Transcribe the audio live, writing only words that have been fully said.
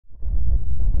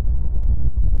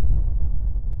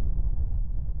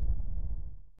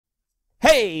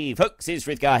Hey folks, it's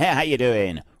Frithgar here, how you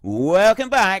doing? Welcome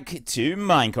back to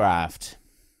Minecraft.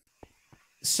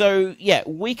 So yeah,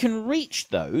 we can reach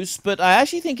those, but I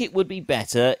actually think it would be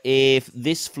better if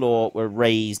this floor were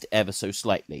raised ever so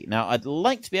slightly. Now I'd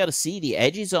like to be able to see the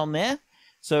edges on there,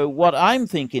 so what I'm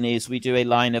thinking is we do a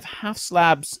line of half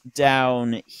slabs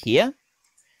down here,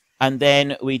 and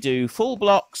then we do full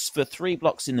blocks for 3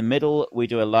 blocks in the middle, we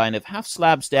do a line of half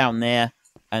slabs down there,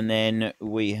 and then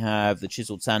we have the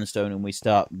chiseled sandstone, and we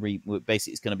start,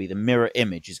 basically it's going to be the mirror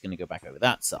image is going to go back over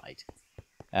that side.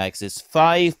 Because it's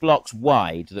 5 blocks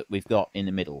wide that we've got in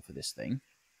the middle for this thing.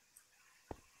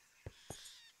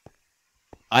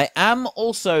 I am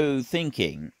also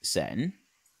thinking, Sen,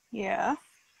 Yeah.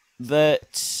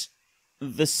 that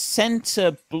the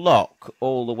center block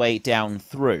all the way down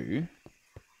through,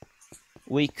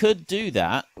 we could do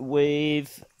that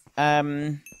with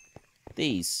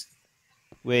these.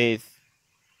 With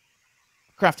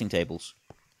crafting tables.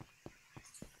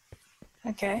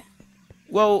 Okay.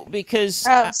 Well, because...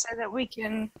 so that we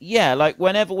can... Yeah, like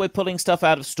whenever we're pulling stuff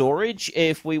out of storage,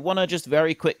 if we want to just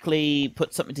very quickly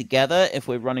put something together, if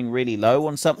we're running really low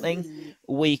on something,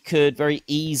 we could very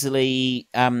easily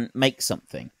make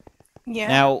something. Yeah.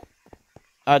 Now,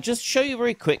 I'll just show you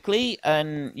very quickly,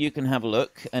 and you can have a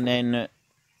look, and then...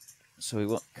 So we've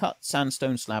got cut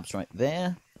sandstone slabs right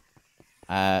there.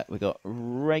 We've got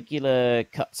regular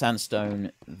cut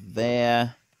sandstone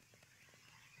there.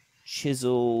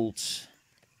 Chiseled.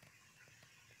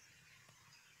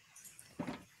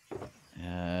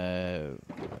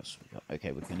 What else we got?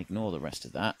 Okay, we can ignore the rest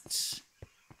of that.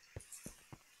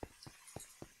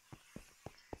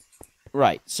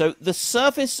 Right, so the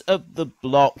surface of the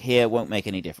block here won't make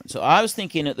any difference. So I was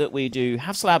thinking that we do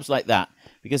half slabs like that,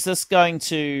 because that's going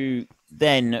to...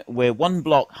 Then we're 1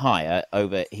 block higher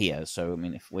over here. So, I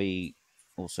mean, if we...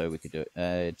 Also, we could do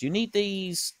it. Do you need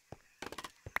these?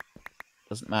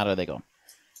 Doesn't matter, they're gone.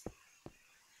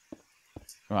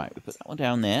 Right, we put that one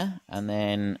down there. And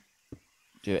then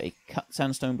do a cut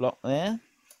sandstone block there.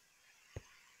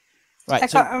 Right, I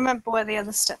can't remember where the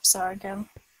other steps are again.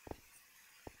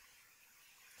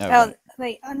 Oh, Are right.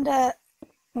 they under...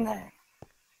 No.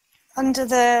 Under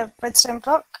the redstone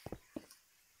block?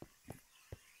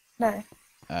 No.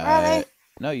 Where are they?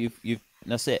 No, you've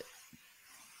that's it.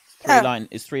 Oh.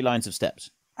 It's 3 lines of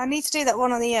steps. I need to do that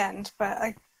one on the end, but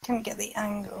I couldn't get the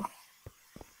angle.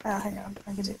 Oh, hang on.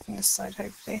 I can do it from this side,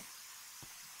 hopefully.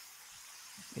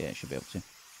 Yeah, it should be able to.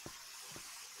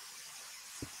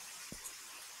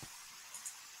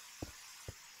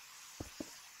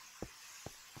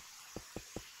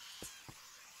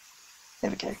 There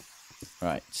we go.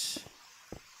 Right.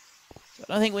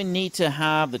 I don't think we need to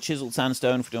have the chiseled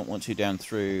sandstone if we don't want to down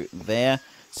through there.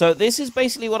 So this is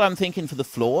basically what I'm thinking for the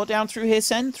floor down through here,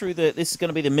 Sen. This is going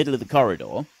to be the middle of the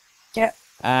corridor. Yeah.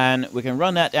 And we can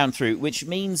run that down through, which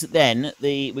means then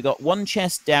we got 1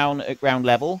 chest down at ground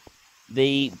level.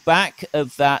 The back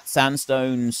of that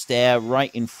sandstone stair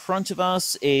right in front of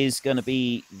us is going to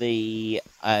be the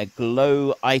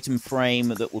glow item frame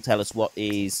that will tell us what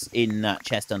is in that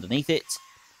chest underneath it.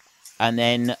 And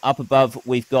then up above,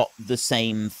 we've got the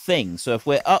same thing. So if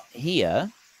we're up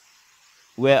here,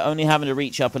 we're only having to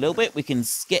reach up a little bit. We can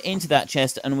get into that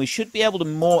chest, and we should be able to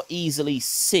more easily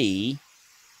see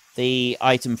the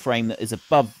item frame that is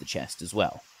above the chest as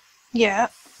well. Yeah.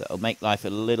 So it'll make life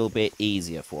a little bit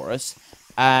easier for us.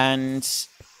 And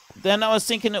then I was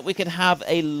thinking that we could have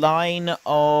a line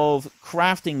of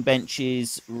crafting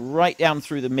benches right down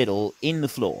through the middle in the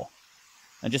floor.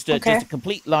 And just a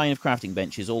complete line of crafting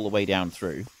benches all the way down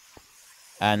through.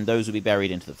 And those will be buried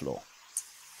into the floor.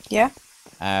 Yeah.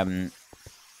 And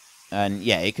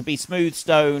yeah, it could be smooth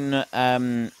stone,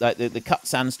 like the cut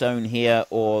sandstone here,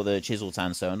 or the chiseled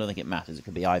sandstone. I don't think it matters. It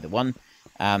could be either one.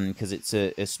 Because it's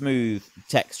a smooth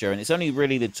texture. And it's only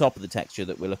really the top of the texture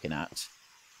that we're looking at.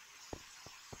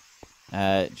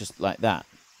 Just like that.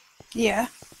 Yeah.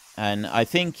 And I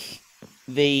think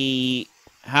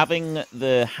having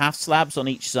the half slabs on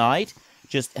each side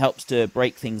just helps to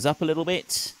break things up a little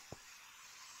bit.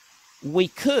 We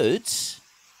could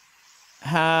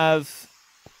have,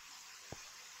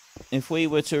 if we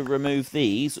were to remove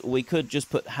these, we could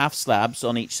just put half slabs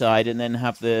on each side and then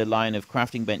have the line of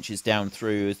crafting benches down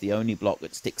through as the only block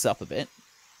that sticks up a bit.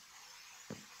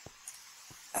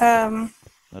 I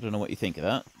don't know what you think of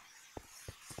that.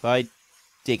 If I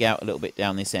dig out a little bit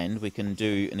down this end, we can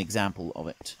do an example of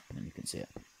it, and then you can see it.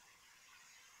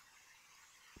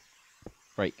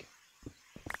 Break.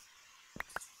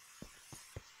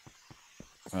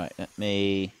 Right, let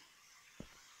me...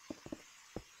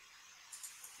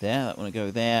 There, that one will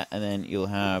go there, and then you'll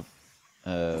have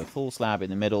a full slab in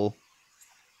the middle.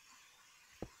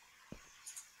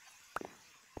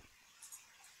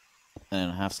 and then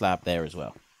a half slab there as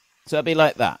well. So it'll be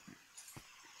like that.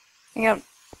 Yep.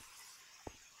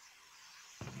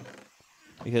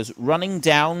 Because running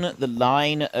down the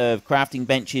line of crafting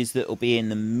benches that will be in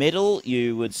the middle,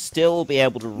 you would still be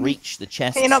able to reach the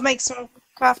chests. Can you not make some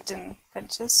crafting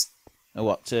benches? Oh,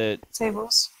 what?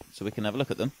 Tables. So we can have a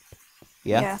look at them?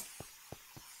 Yeah?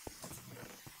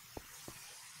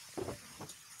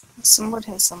 There's some wood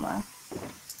here somewhere.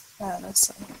 Oh, there's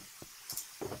some.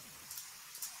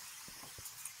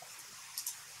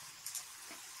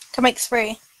 Can make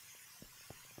 3.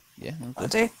 Yeah, I'll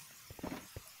do.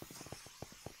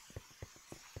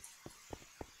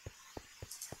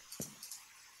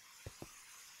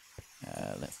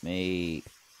 Let me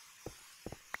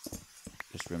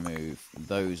just remove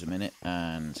those a minute,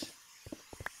 and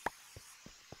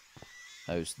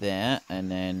those there,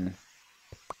 and then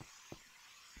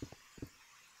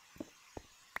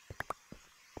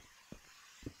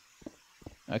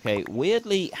okay,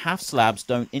 weirdly half slabs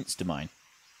don't insta-mine.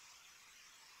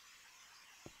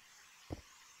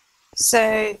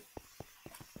 So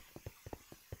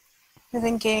you're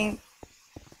thinking,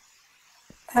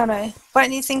 I don't know. Why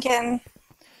aren't you thinking?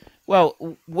 Well,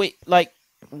 which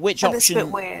option? It's a bit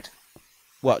weird.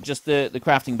 What? Just the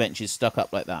crafting benches stuck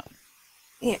up like that?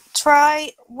 Yeah.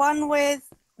 Try one with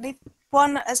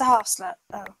one as a half slab.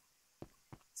 Oh, I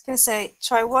was gonna say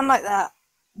try one like that.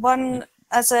 One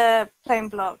as a plain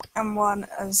block and one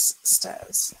as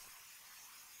stairs.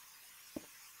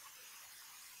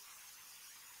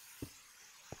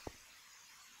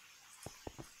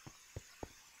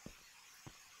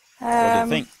 What do you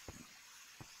think?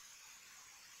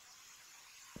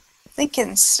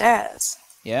 Thinking stairs.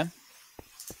 Yeah.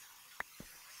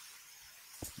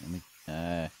 Let me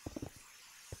get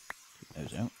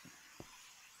those out.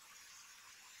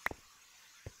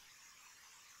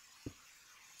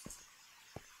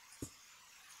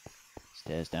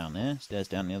 Stairs down there. Stairs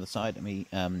down the other side. Let me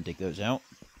dig those out.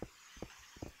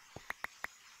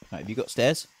 Right, have you got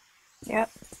stairs?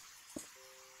 Yep.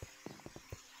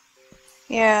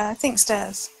 Yeah, I think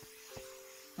stairs.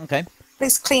 Okay.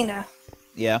 It's cleaner.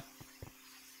 Yeah.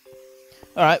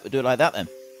 Alright, we'll do it like that then.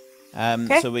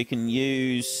 Okay. So we can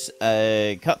use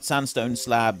cut sandstone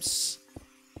slabs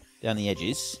down the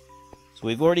edges. So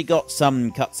we've already got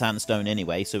some cut sandstone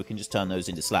anyway, so we can just turn those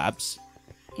into slabs.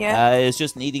 Yeah. It's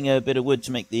just needing a bit of wood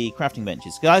to make the crafting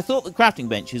benches. Because I thought the crafting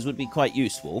benches would be quite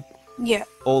useful. Yeah.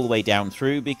 All the way down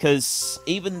through, because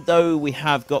even though we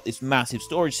have got this massive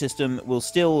storage system, we'll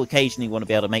still occasionally want to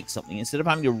be able to make something. Instead of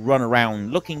having to run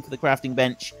around looking for the crafting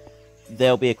bench,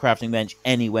 there'll be a crafting bench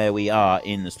anywhere we are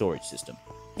in the storage system.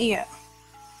 Yeah.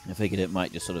 I figured it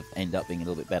might just sort of end up being a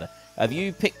little bit better. Have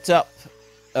you picked up...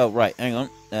 Oh, right, hang on.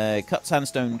 Cut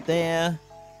sandstone there.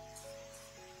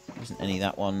 Isn't any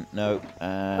that one. No.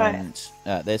 And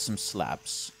there's some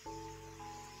slabs.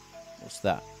 What's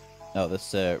that? Oh,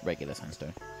 that's regular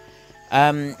sandstone.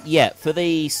 Yeah, for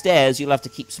the stairs, you'll have to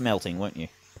keep smelting, won't you?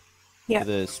 Yeah. For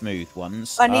the smooth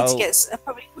ones. I need to get...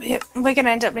 probably, we're going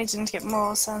to end up needing to get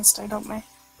more sandstone, aren't we?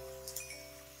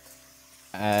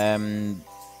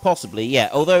 Possibly, yeah.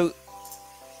 Although...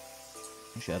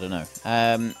 Actually, I don't know.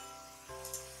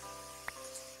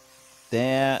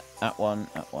 There, that one,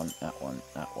 that one, that one,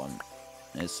 that one.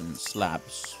 There's some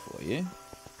slabs for you.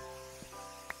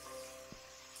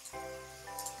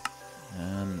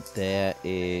 And there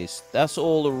is... That's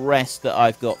all the rest that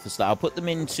I've got for slab. I'll put them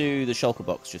into the shulker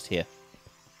box just here.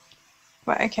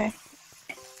 Right, okay.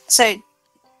 So,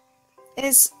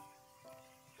 is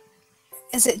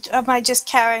it... Am I just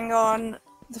carrying on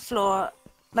the floor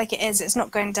like it is? It's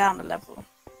not going down a level?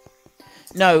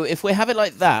 No, if we have it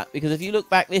like that, because if you look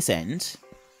back this end,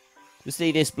 you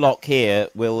see this block here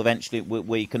will eventually...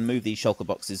 We can move these shulker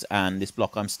boxes, and this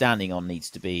block I'm standing on needs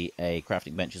to be a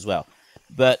crafting bench as well.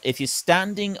 But if you're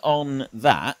standing on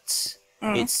that,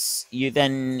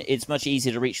 it's much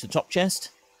easier to reach the top chest.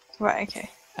 Right, okay.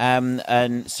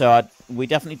 And so we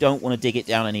definitely don't want to dig it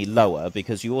down any lower,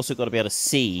 because you also got to be able to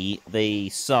see the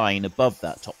sign above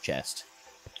that top chest.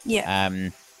 Yeah.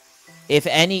 If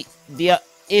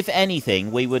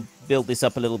anything, we would build this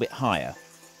up a little bit higher.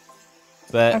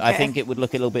 But Okay. I think it would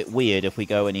look a little bit weird if we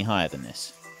go any higher than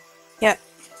this. Yep.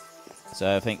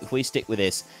 So I think if we stick with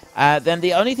this, then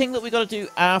the only thing that we've got to do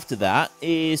after that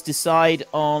is decide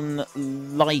on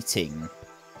lighting.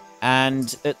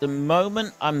 And at the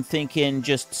moment, I'm thinking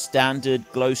just standard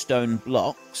glowstone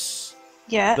blocks.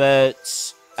 Yeah.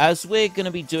 But as we're going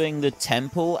to be doing the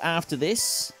temple after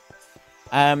this,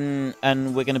 and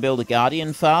we're going to build a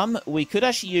guardian farm, we could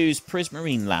actually use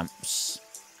prismarine lamps.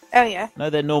 Oh, yeah. I know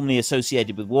they're normally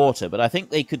associated with water, but I think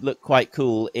they could look quite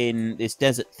cool in this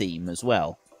desert theme as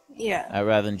well. Yeah.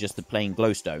 rather than just the plain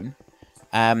glowstone.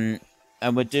 And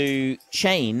we'll do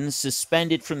chains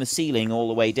suspended from the ceiling all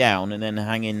the way down, and then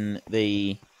hanging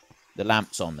the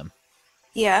lamps on them.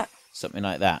 Yeah. Something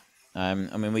like that. I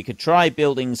mean, we could try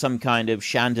building some kind of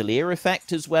chandelier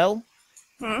effect as well.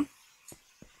 Hmm.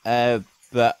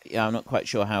 But yeah, I'm not quite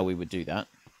sure how we would do that.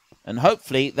 And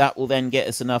hopefully that will then get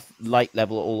us enough light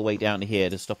level all the way down to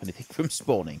here to stop anything from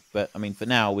spawning. But, I mean, for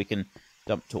now, we can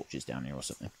dump torches down here or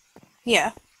something.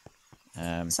 Yeah.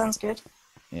 Sounds good.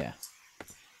 Yeah.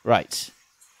 Right.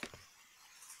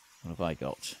 What have I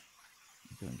got?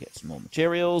 Go and get some more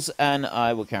materials, and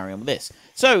I will carry on with this.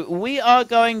 So, we are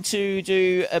going to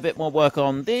do a bit more work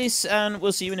on this, and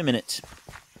we'll see you in a minute.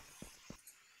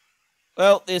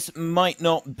 Well, this might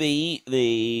not be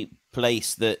the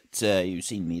place that you've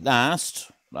seen me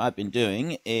last. What I've been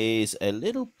doing is a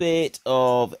little bit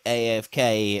of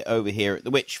AFK over here at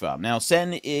the witch farm. Now,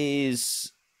 Sen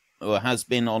is, or has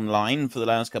been online for the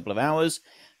last couple of hours,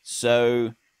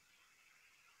 so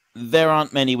there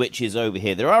aren't many witches over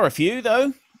here. There are a few,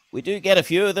 though. We do get a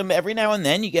few of them every now and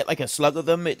then. You get like a slug of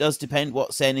them. It does depend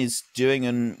what Sen is doing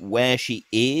and where she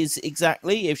is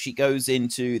exactly. If she goes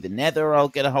into the Nether, I'll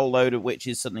get a whole load of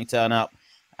witches suddenly turn up.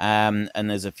 And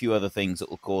there's a few other things that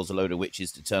will cause a load of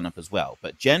witches to turn up as well.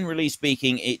 But generally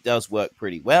speaking, it does work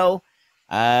pretty well.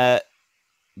 That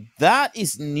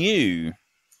is new.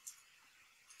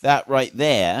 That right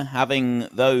there, having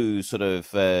those sort of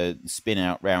spin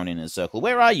out round in a circle.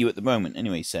 Where are you at the moment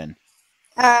anyway, Sen?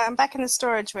 I'm back in the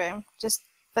storage room, just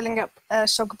filling up a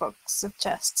sugar box of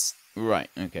chests. Right,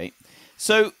 okay.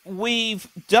 So we've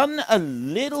done a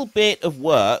little bit of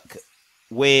work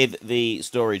with the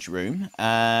storage room,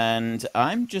 and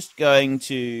I'm just going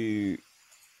to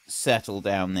settle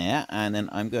down there, and then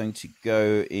I'm going to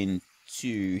go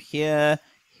into here,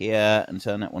 and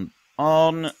turn that one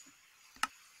on.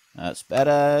 That's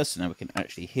better, so now we can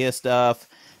actually hear stuff.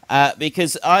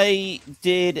 Because I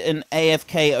did an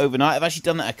AFK overnight. I've actually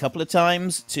done that a couple of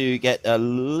times to get a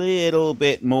little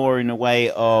bit more in the way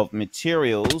of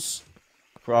materials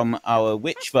from our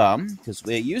witch farm, because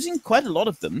we're using quite a lot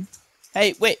of them.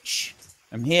 Hey, witch,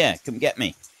 I'm here. Come get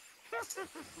me.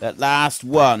 That last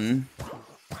one,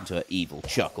 into an evil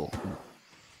chuckle.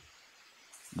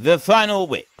 The final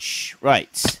witch.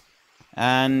 Right.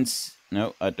 And,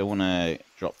 no, I don't want to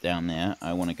drop down there.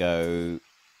 I want to go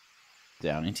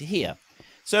down into here.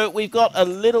 So we've got a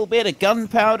little bit of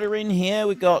gunpowder in here.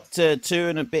 We've got 2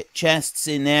 and a bit chests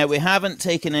in there. We haven't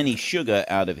taken any sugar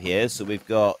out of here, so we've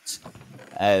got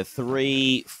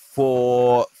 3,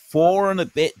 4 and a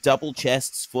bit double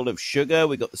chests full of sugar.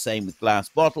 We've got the same with glass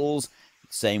bottles,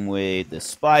 same with the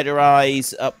spider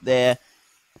eyes up there.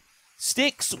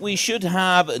 Sticks, we should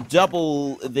have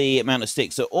double the amount of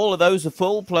sticks. So all of those are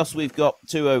full, plus we've got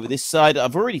 2 over this side.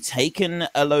 I've already taken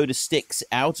a load of sticks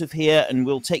out of here, and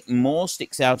we'll take more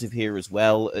sticks out of here as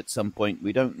well at some point.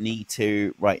 We don't need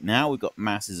to right now. We've got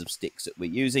masses of sticks that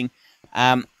we're using.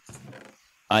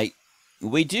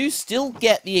 We do still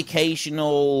get the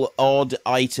occasional odd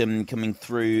item coming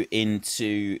through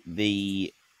into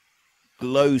the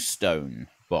glowstone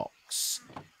box.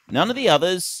 None of the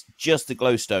others, just the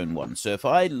glowstone one. So if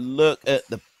I look at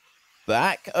the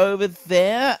back over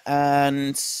there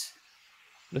and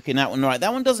looking at that one, right,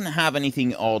 that one doesn't have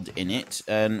anything odd in it,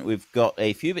 and we've got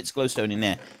a few bits of glowstone in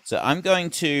there. So I'm going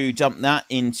to dump that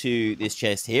into this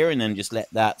chest here, and then just let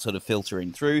that sort of filter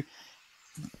in through.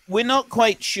 We're not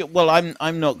quite sure. Well,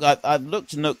 I'm not. I've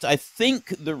looked and looked. I think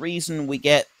the reason we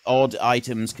get odd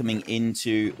items coming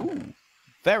into. Ooh,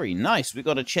 very nice. We've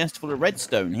got a chest full of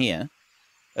redstone here.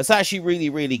 That's actually really,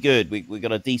 really good. We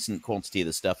got a decent quantity of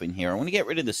the stuff in here. I want to get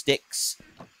rid of the sticks,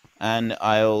 and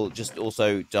I'll just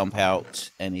also dump out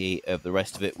any of the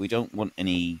rest of it. We don't want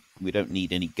any. We don't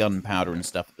need any gunpowder and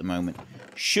stuff at the moment.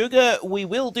 Sugar, we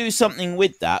will do something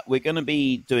with that. We're going to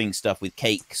be doing stuff with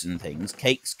cakes and things.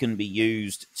 Cakes can be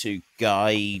used to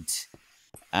guide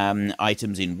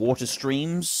items in water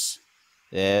streams.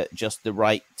 They're just the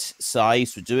right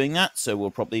size for doing that, so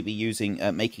we'll probably be using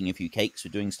making a few cakes for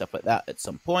doing stuff like that at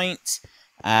some point.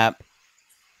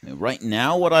 Right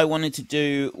now, what I wanted to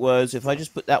do was, if I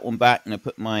just put that one back and I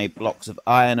put my blocks of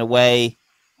iron away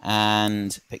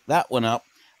and pick that one up,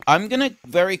 I'm going to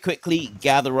very quickly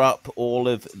gather up all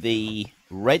of the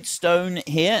redstone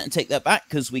here and take that back,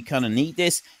 because we kind of need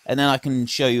this, and then I can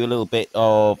show you a little bit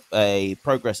of a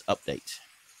progress update.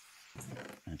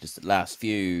 And just the last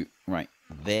few right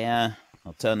there.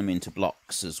 I'll turn them into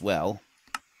blocks as well.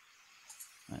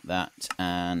 Like that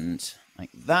and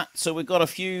like that. So we've got a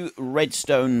few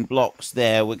redstone blocks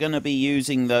there. We're going to be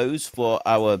using those for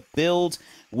our build.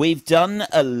 We've done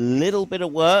a little bit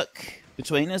of work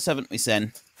between us, haven't we,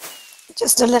 Sen?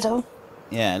 Just a little.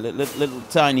 Yeah, little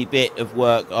tiny bit of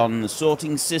work on the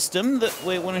sorting system that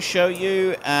we want to show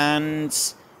you, and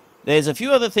there's a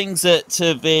few other things that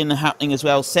have been happening as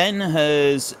well. Sen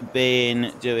has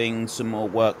been doing some more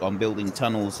work on building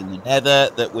tunnels in the Nether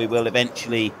that we will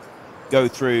eventually go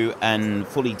through and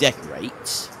fully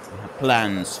decorate. We have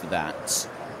plans for that.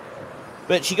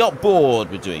 But she got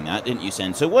bored with doing that, didn't you,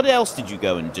 Sen? So what else did you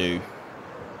go and do?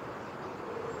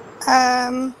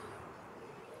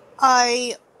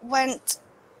 I went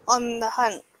on the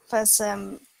hunt for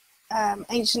some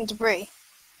ancient debris.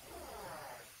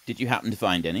 Did you happen to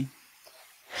find any?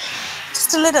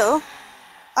 Just a little.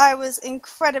 I was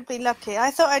incredibly lucky. I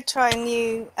thought I'd try a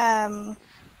new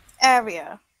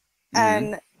area.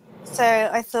 And so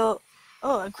I thought,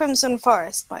 oh, a crimson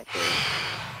forest might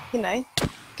be,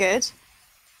 good.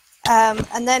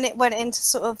 And then it went into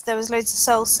sort of, there was loads of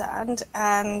soul sand,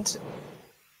 and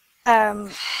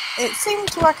it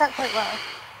seemed to work out quite well.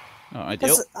 Oh,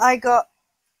 ideal. I got,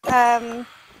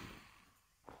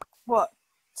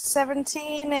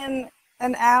 17 in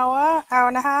an hour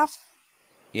and a half?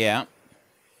 Yeah.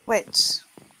 Which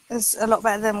is a lot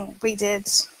better than we did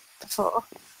before.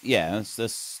 Yeah,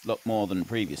 that's a lot more than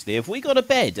previously. Have we got a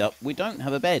bed up? We don't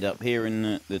have a bed up here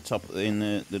in the top, in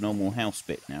the normal house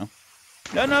bit now.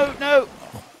 No!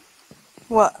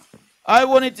 What? I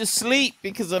wanted to sleep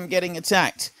because I'm getting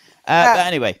attacked. But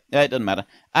anyway, it doesn't matter.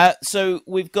 So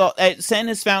we've got, Sen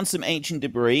has found some ancient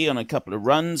debris on a couple of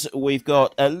runs. We've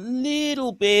got a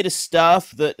little bit of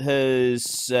stuff that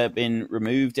has been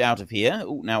removed out of here.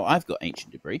 Oh, now I've got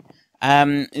ancient debris.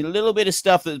 A little bit of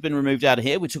stuff that's been removed out of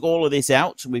here. We took all of this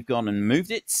out. We've gone and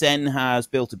moved it. Sen has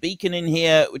built a beacon in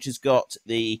here, which has got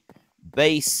the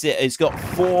base. It's got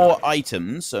 4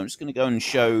 items. So I'm just going to go and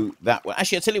show that one.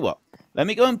 Actually, I'll tell you what. Let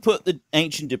me go and put the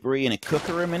ancient debris in a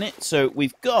cooker a minute. So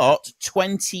we've got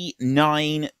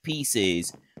 29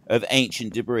 pieces of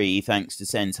ancient debris thanks to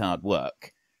Sen's hard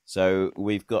work. So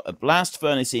we've got a blast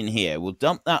furnace in here. We'll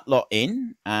dump that lot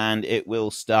in and it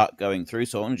will start going through.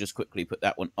 So I'll just quickly put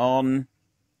that one on.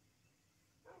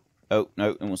 Oh, no,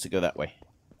 it wants to go that way.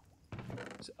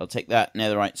 So I'll take that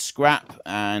netherite scrap,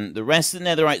 and the rest of the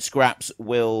netherite scraps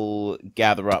will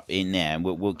gather up in there. And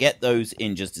we'll get those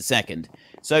in just a second.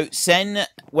 So Sen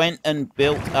went and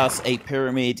built us a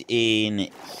pyramid in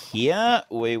here.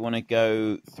 We want to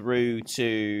go through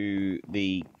to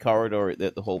the corridor,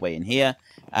 the hallway in here.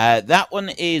 That one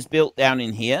is built down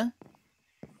in here.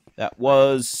 That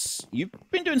was... You've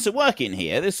been doing some work in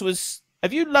here. This was...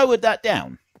 Have you lowered that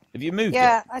down? Have you moved it?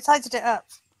 Yeah, I tidied it up.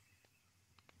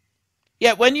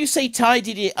 Yeah, when you say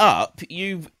tidied it up,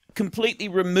 you've completely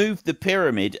removed the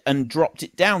pyramid and dropped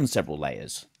it down several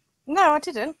layers. No, I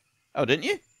didn't. Oh, didn't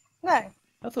you? No.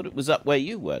 I thought it was up where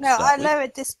you were. No, I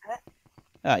lowered this bit.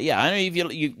 Yeah, I know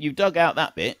you've dug out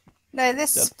that bit. No,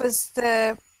 this was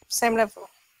the same level.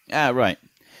 Ah, right.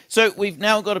 So we've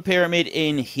now got a pyramid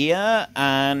in here,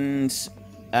 and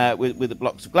with the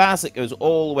blocks of glass that goes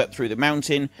all the way up through the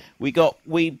mountain.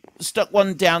 We stuck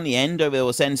one down the end over there,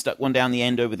 or Sen stuck one down the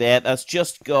end over there. That's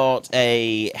just got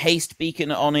a haste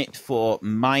beacon on it for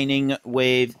mining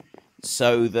with,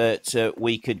 so that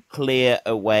we could clear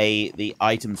away the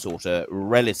item sorter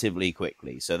relatively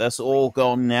quickly. So that's all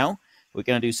gone now. We're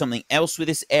going to do something else with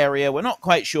this area. We're not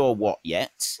quite sure what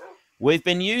yet. We've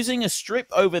been using a strip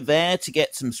over there to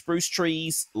get some spruce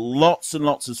trees, lots and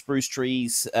lots of spruce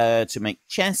trees to make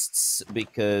chests,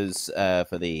 because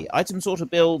for the item sorter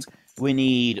build, we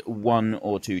need 1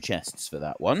 or 2 chests for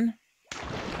that one.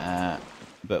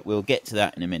 But we'll get to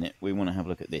that in a minute. We want to have a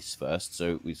look at this first.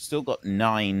 So we've still got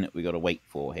 9 we've got to wait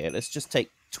for here. Let's just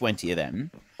take 20 of them.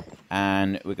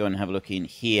 And we're going to have a look in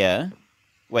here.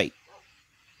 Wait.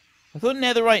 I thought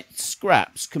netherite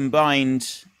scraps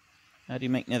combined... How do you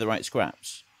make netherite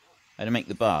scraps? How do you make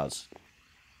the bars?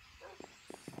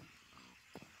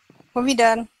 What have you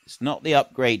done? It's not the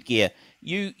upgrade gear.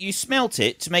 You smelt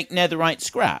it to make netherite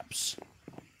scraps.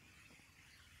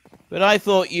 But I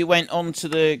thought you went onto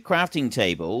the crafting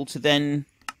table to then...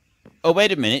 Oh,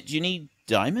 wait a minute. Do you need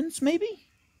diamonds, maybe?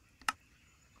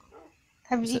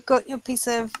 Have you got your piece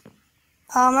of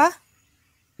armour?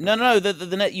 No.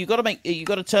 You got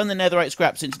to turn the netherite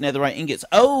scraps into netherite ingots.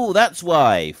 Oh, that's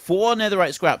why. 4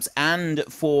 netherite scraps and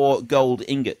 4 gold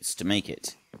ingots to make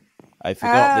it. I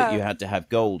forgot that you had to have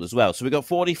gold as well. So we got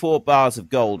 44 bars of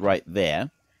gold right there,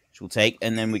 which we'll take,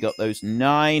 and then we got those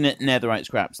 9 netherite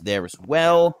scraps there as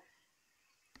well.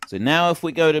 So now if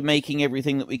we go to making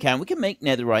everything that we can make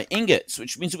netherite ingots,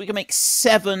 which means that we can make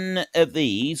 7 of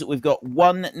these. We've got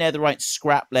 1 netherite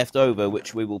scrap left over,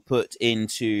 which we will put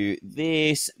into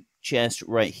this chest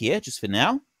right here, just for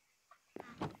now.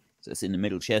 So it's in the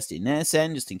middle chest in there,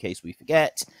 Sen, just in case we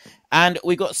forget. And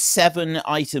we've got 7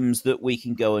 items that we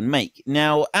can go and make.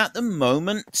 Now, at the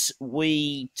moment,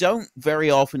 we don't very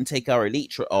often take our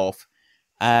elytra off.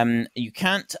 You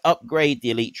can't upgrade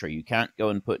the elytra. You can't go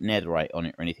and put netherite on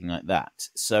it or anything like that.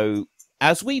 So,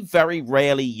 as we very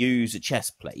rarely use a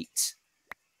chest plate,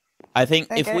 I think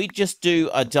if we just do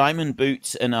our diamond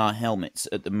boots and our helmets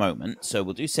at the moment, so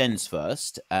we'll do Sen's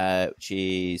first, which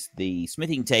is the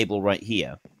smithing table right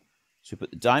here. So we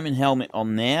put the diamond helmet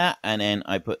on there, and then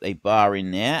I put a bar in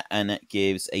there, and that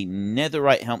gives a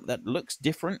netherite helmet that looks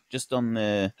different just on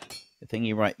the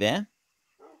thingy right there.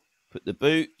 Put the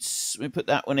boots, we put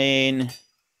that one in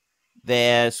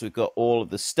there, so we've got all of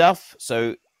the stuff.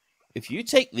 So if you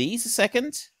take these a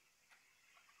second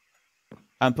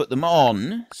and put them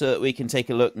on so that we can take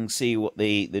a look and see what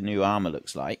the new armor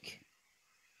looks like.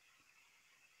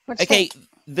 Okay,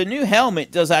 the new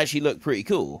helmet does actually look pretty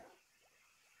cool.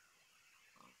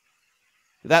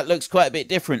 That looks quite a bit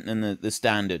different than the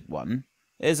standard one.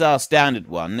 There's our standard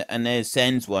one, and there's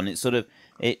Sen's one. It's sort of,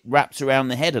 it wraps around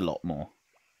the head a lot more.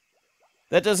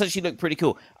 That does actually look pretty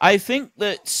cool. I think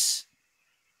that,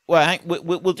 well,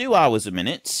 we'll do ours a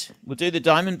minute. We'll do the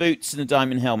diamond boots and the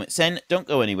diamond helmet. Sen, don't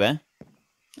go anywhere.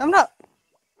 I'm not.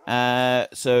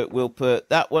 So we'll put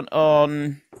that one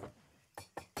on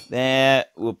there.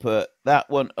 We'll put that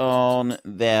one on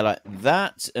there like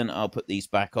that. And I'll put these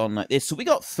back on like this. So we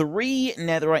got 3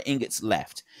 netherite ingots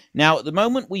left. Now, at the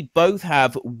moment, we both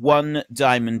have 1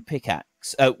 diamond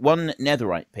pickaxe. 1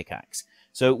 netherite pickaxe.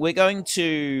 So we're going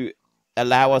to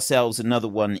allow ourselves another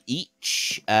one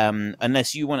each.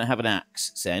 Unless you want to have an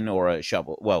axe, Sen, or a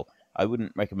shovel. Well, I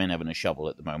wouldn't recommend having a shovel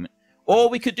at the moment. Or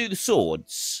we could do the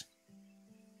swords.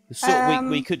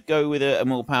 We could go with a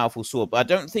more powerful sword, but I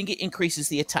don't think it increases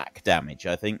the attack damage.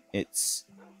 I don't think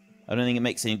it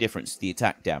makes any difference to the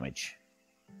attack damage.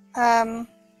 Wonder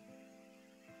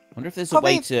if there's a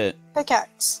way to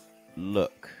pickaxe.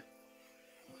 Look.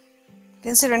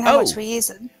 Considering how much we're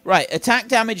using. Right, attack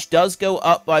damage does go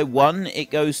up by 1.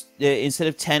 It goes, instead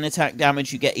of 10 attack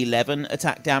damage, you get 11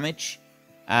 attack damage.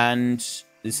 And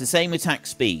it's the same attack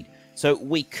speed. So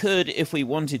we could, if we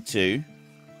wanted to,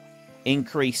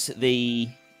 increase the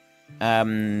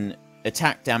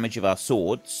attack damage of our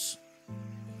swords.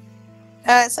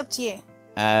 It's up to you.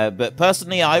 But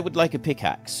personally, I would like a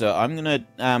pickaxe. So I'm going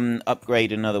to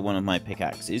upgrade another one of my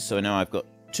pickaxes. So now I've got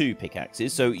 2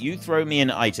 pickaxes. So you throw me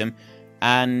an item.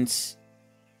 And,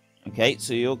 okay,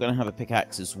 so you're going to have a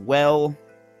pickaxe as well.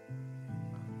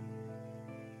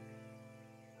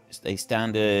 Just a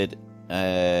standard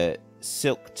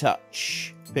silk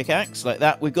touch pickaxe like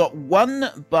that. We've got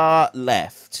 1 bar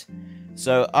left.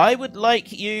 So I would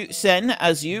like you, Sen,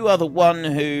 as you are the one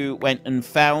who went and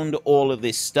found all of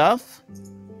this stuff,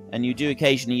 and you do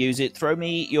occasionally use it, throw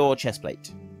me your chest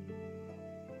plate.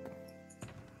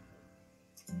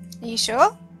 Are you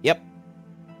sure? Yep.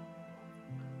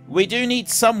 We do need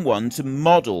someone to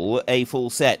model a full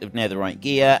set of netherite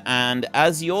gear, and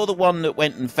as you're the one that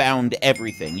went and found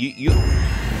everything, you...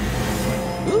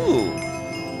 Ooh!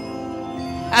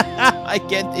 I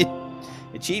get the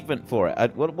achievement for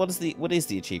it. What is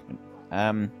the achievement?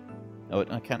 Oh,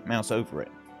 I can't mouse over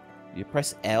it. You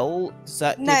press L, does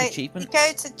that give achievement? You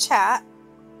go to chat,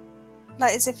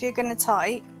 like as if you're going to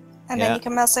type, and then you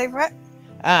can mouse over it.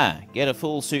 Ah, get a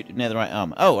full suit of netherite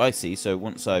armor. Oh, I see. So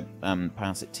once I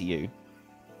pass it to you.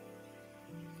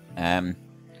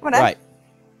 Right.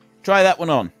 Try that one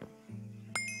on.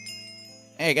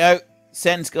 There you go.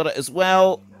 Sen's got it as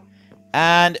well.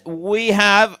 And we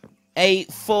have a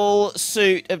full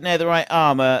suit of netherite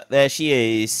armor. There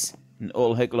she is, in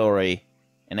all her glory.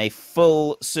 In a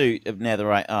full suit of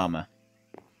netherite armor.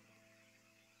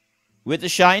 With the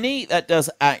shiny, that does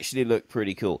actually look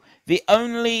pretty cool. The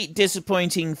only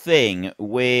disappointing thing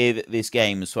with this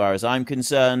game, as far as I'm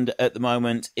concerned at the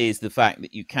moment, is the fact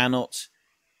that you cannot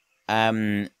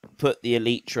put the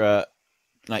elytra,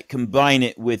 like, combine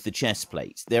it with the chest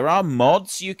plate. There are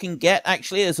mods you can get,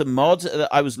 actually. There's a mod that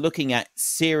I was looking at,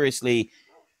 seriously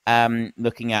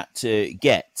looking at to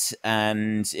get,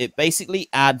 and it basically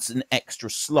adds an extra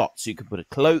slot. So you can put a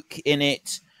cloak in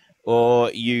it, or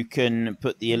you can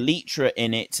put the elytra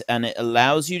in it, and it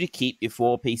allows you to keep your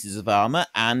 4 pieces of armor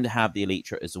and have the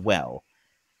elytra as well.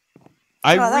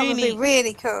 That would be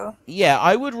really cool. Yeah,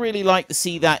 I would really like to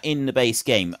see that in the base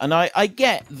game. And I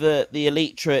get that the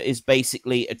elytra is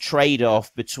basically a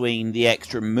trade-off between the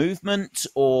extra movement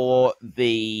or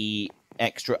the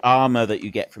extra armor that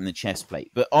you get from the chest plate.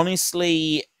 But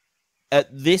honestly, at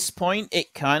this point,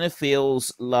 it kind of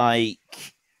feels like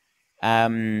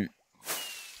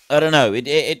I don't know.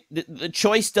 The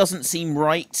choice doesn't seem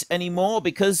right anymore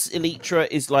because Elytra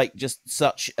is like just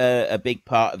such a big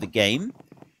part of the game.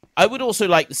 I would also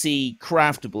like to see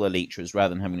craftable Elytras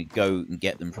rather than having to go and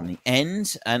get them from the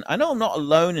end. And I know I'm not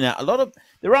alone in that.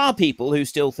 There are people who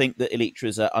still think that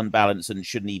Elytras are unbalanced and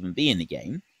shouldn't even be in the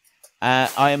game.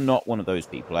 I am not one of those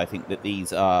people. I think that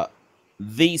these are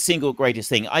the single greatest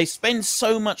thing. I spend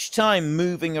so much time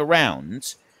moving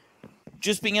around.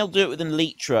 Just being able to do it with an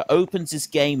Elytra opens this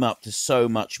game up to so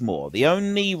much more. The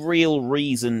only real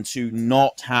reason to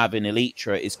not have an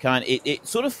Elytra is it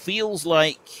sort of feels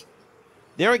like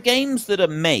there are games that are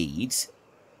made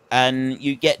and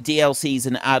you get DLCs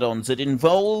and add-ons that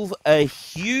involve a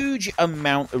huge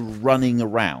amount of running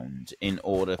around in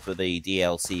order for the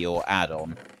DLC or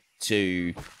add-on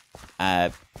to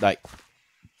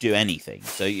do anything.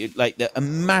 So a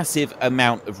massive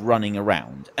amount of running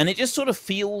around, and it just sort of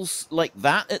feels like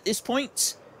that at this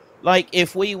point. Like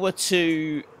if we were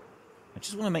to, I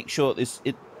just want to make sure it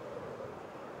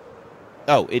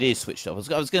is switched off.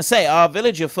 I was going to say our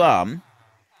villager farm.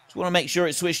 Just want to make sure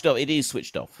it's switched off. It is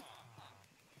switched off.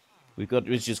 We've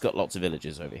just got lots of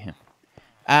villagers over here.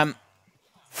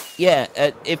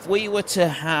 If we were to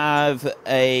have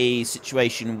a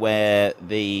situation where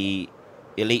the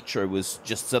Elytra was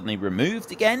just suddenly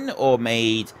removed again or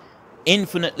made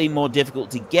infinitely more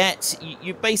difficult to get,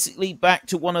 you're basically back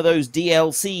to one of those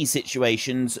DLC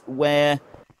situations where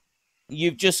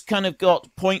you've just kind of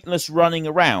got pointless running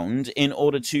around in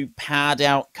order to pad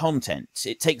out content.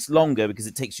 It takes longer because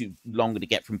it takes you longer to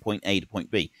get from point A to point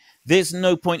B. There's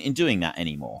no point in doing that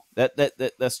anymore.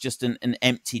 That's just an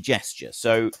empty gesture.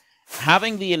 So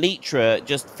having the Elytra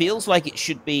just feels like it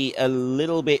should be a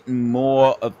little bit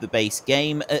more of the base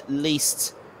game. At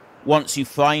least once you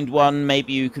find one,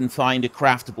 maybe you can find a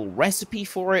craftable recipe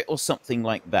for it or something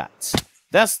like that.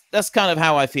 That's kind of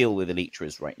how I feel with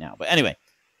Elytras right now. But anyway,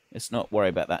 let's not worry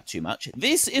about that too much.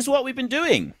 This is what we've been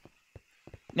doing.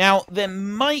 Now, there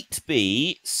might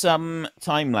be some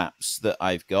time-lapse that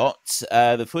I've got.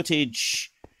 The footage,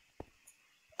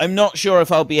 I'm not sure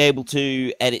if I'll be able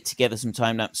to edit together some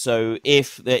time-lapse, so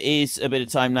if there is a bit of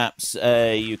time-lapse,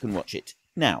 you can watch it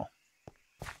now.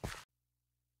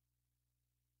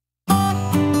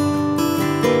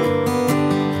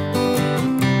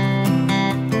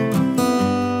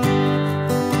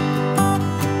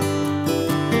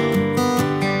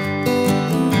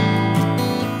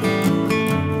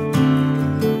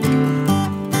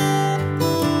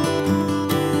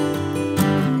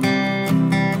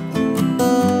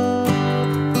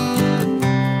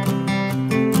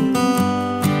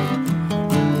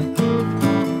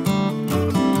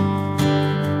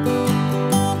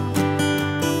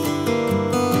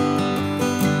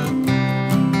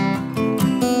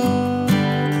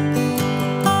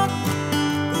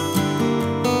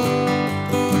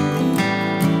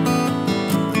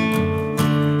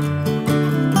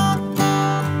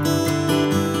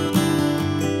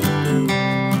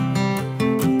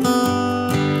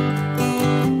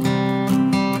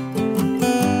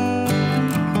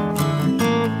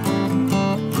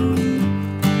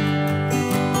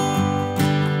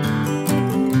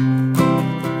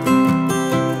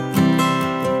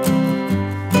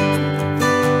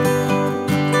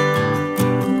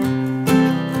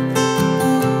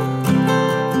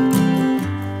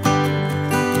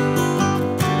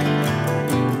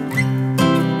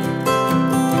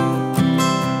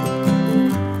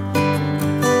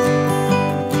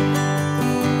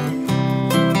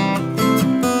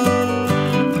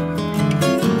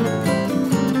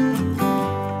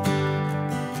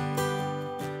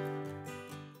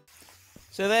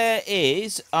 So there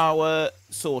is our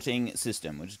sorting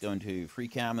system. We're just going to free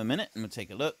cam a minute and we'll take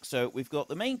a look. So we've got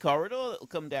the main corridor that will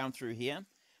come down through here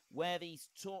where these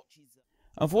torches...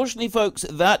 Unfortunately, folks,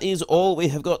 that is all we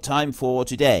have got time for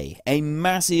today. A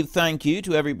massive thank you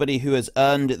to everybody who has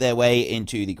earned their way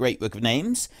into the Great Book of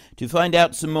Names. To find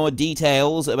out some more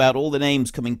details about all the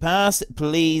names coming past,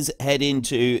 please head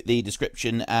into the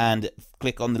description and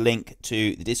click on the link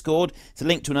to the Discord. It's a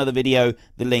link to another video.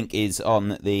 The link is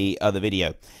on the other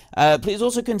video. Please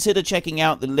also consider checking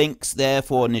out the links there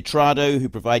for Nitrado, who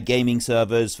provide gaming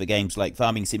servers for games like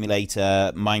Farming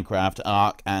Simulator, Minecraft,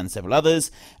 Ark, and several others.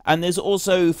 And there's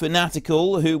also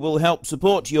Fanatical, who will help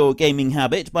support your gaming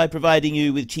habit by providing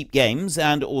you with cheap games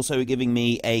and also giving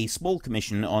me a small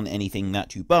commission on anything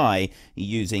that you buy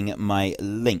using my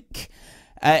link.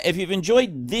 If you've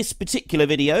enjoyed this particular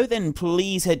video, then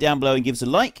please head down below and give us a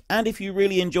like. And if you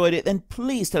really enjoyed it, then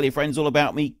please tell your friends all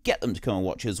about me. Get them to come and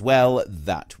watch as well.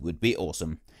 That would be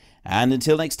awesome. And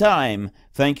until next time,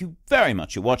 thank you very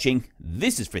much for watching.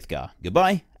 This is Frithgar.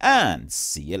 Goodbye, and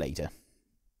see you later.